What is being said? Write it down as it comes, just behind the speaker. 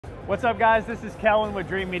What's up, guys? This is Kellen with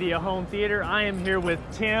Dreamedia Home Theater. I am here with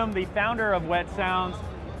Tim, the founder of Wet Sounds.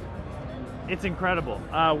 It's incredible.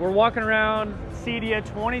 We're walking around CEDIA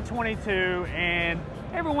 2022, and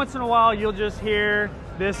every once in a while you'll just hear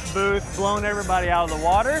this booth blowing everybody out of the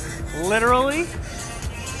water, literally.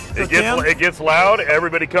 So it gets loud,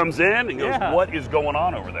 everybody comes in and goes, yeah. What is going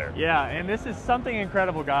on over there? Yeah, and this is something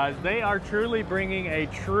incredible, guys. They are truly bringing a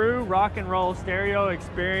true rock and roll stereo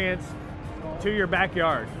experience to your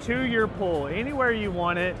backyard, to your pool, anywhere you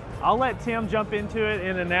want it. I'll let Tim jump into it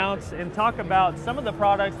and announce and talk about some of the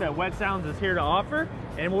products that Wet Sounds is here to offer,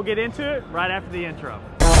 and we'll get into it right after the intro.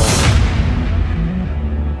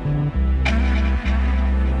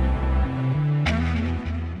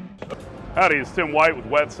 Howdy, it's Tim White with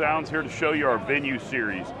Wet Sounds, here to show you our venue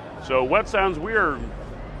series. So Wet Sounds, we are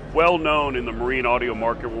well known in the marine audio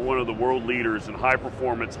market. We're one of the world leaders in high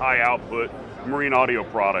performance, high output marine audio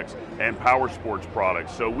products and power sports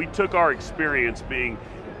products. So we took our experience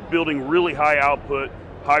building really high output,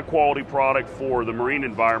 high quality product for the marine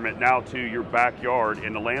environment now to your backyard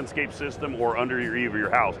in the landscape system or under your eave of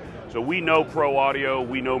your house. So we know pro audio,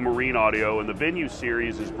 we know marine audio, and the venue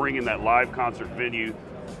series is bringing that live concert venue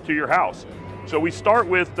to your house. So we start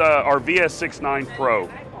with our VS-LS-ENC Pro.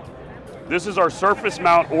 This is our surface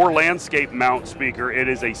mount or landscape mount speaker. It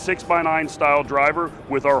is a 6x9 style driver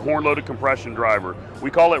with our horn-loaded compression driver. We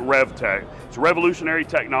call it RevTech. It's revolutionary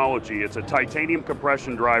technology. It's a titanium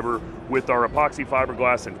compression driver with our epoxy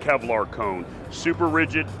fiberglass and Kevlar cone. Super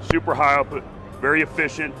rigid, super high output, very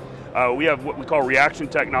efficient. We have what we call reaction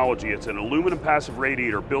technology. It's an aluminum passive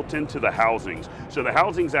radiator built into the housings. So the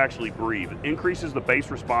housings actually breathe. It increases the bass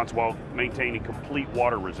response while maintaining complete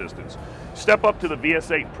water resistance. Step up to the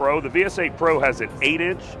VS-8 Pro. The VS-8 Pro has an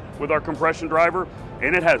 8-inch with our compression driver,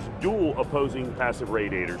 and it has dual opposing passive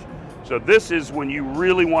radiators. So this is when you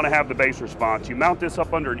really want to have the bass response. You mount this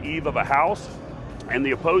up under an eave of a house, and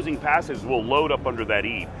the opposing passives will load up under that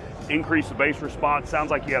eave. Increase the bass response. Sounds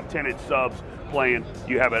like you have 10-inch subs playing,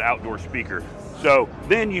 you have an outdoor speaker. So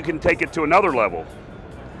then you can take it to another level.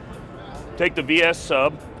 Take the VS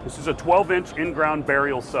sub. This is a 12-inch in-ground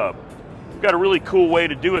burial sub. We've got a really cool way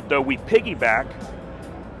to do it though. We piggyback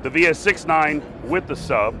the VS-LS-ENC with the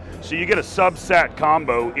sub, so you get a sub-sat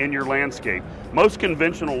combo in your landscape. Most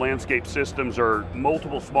conventional landscape systems are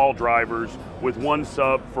multiple small drivers with one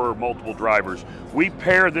sub for multiple drivers. We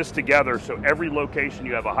pair this together so every location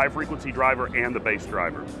you have a high frequency driver and the bass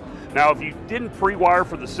driver. Now if you didn't pre-wire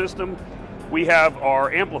for the system, we have our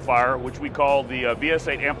amplifier, which we call the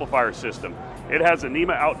VS8 amplifier system. It has a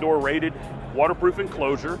NEMA outdoor rated waterproof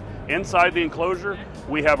enclosure. Inside the enclosure,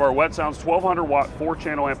 we have our Wet Sounds 1200 watt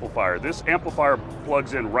 4-channel amplifier. This amplifier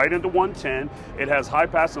plugs in right into 110. It has high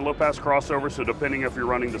pass and low pass crossover, so depending if you're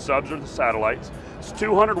running the subs or the satellites. It's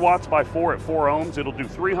 200 watts by 4 at 4 ohms. It'll do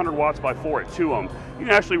 300 watts by 4 at 2 ohms. You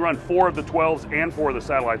can actually run 4 of the 12s and 4 of the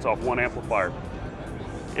satellites off one amplifier.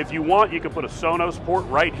 If you want, you can put a Sonos port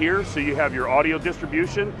right here so you have your audio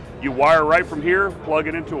distribution. You wire right from here, plug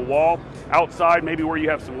it into a wall. Outside, maybe where you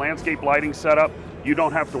have some landscape lighting set up, you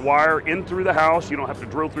don't have to wire in through the house, you don't have to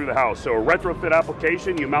drill through the house. So a retrofit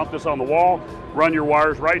application, you mount this on the wall, run your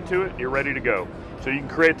wires right to it, and you're ready to go. So you can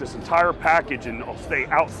create this entire package and stay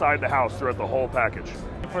outside the house throughout the whole package.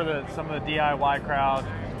 For some of the DIY crowd,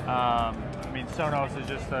 I mean, Sonos is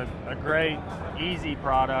just a great, easy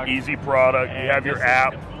product. Easy product, you have your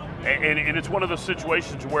app, and it's one of those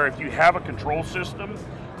situations where if you have a control system,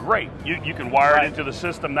 great. You can wire it into the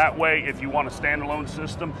system that way if you want a standalone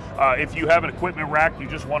system. If you have an equipment rack, you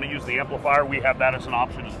just want to use the amplifier, we have that as an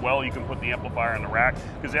option as well. You can put the amplifier in the rack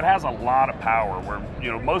because it has a lot of power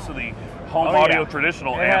where, most of the home audio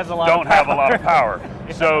traditional amps don't have a lot of power.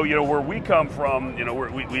 So, where we come from,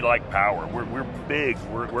 we like power. We're big.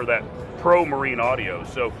 We're that pro marine audio.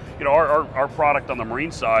 So, our product on the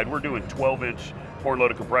marine side, we're doing 12-inch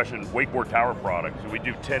horn-loaded compression wakeboard tower products. So we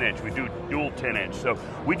do 10-inch, we do dual 10-inch. So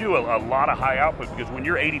we do a lot of high output because when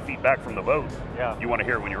you're 80 feet back from the boat, you want to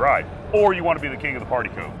hear it when you ride, or you want to be the king of the party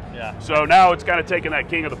cove. Yeah. So now it's kind of taking that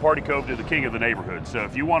king of the party cove to the king of the neighborhood. So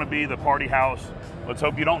if you want to be the party house, let's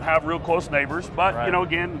hope you don't have real close neighbors, but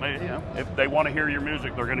again, if they want to hear your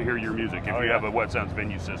music, they're going to hear your music if you have a Wet Sounds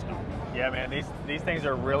venue system. Yeah, man, these things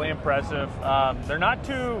are really impressive. They're not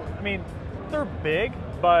too, they're big,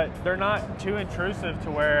 but they're not too intrusive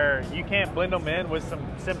to where you can't blend them in with some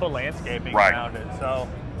simple landscaping around it. So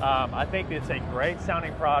I think it's a great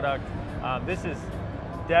sounding product. This is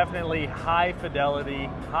definitely high fidelity,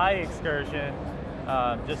 high excursion.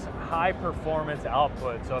 just high performance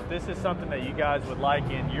output. So if this is something that you guys would like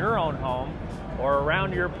in your own home or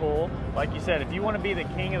around your pool, like you said, if you want to be the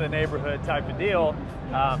king of the neighborhood type of deal,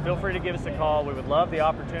 feel free to give us a call. We would love the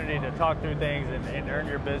opportunity to talk through things and earn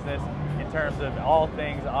your business in terms of all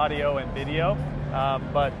things audio and video.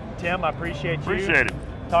 But Tim, I appreciate you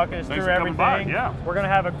talking us through everything. Yeah. We're going to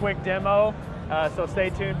have a quick demo, so stay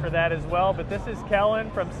tuned for that as well. But this is Kellen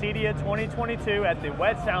from CEDIA 2022 at the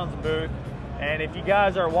Wet Sounds booth. And if you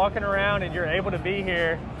guys are walking around and you're able to be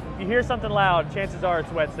here, if you hear something loud, chances are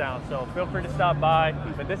it's Wet Sounds. So feel free to stop by.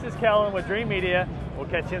 But this is Kellen with Dreamedia. We'll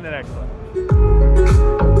catch you in the next one.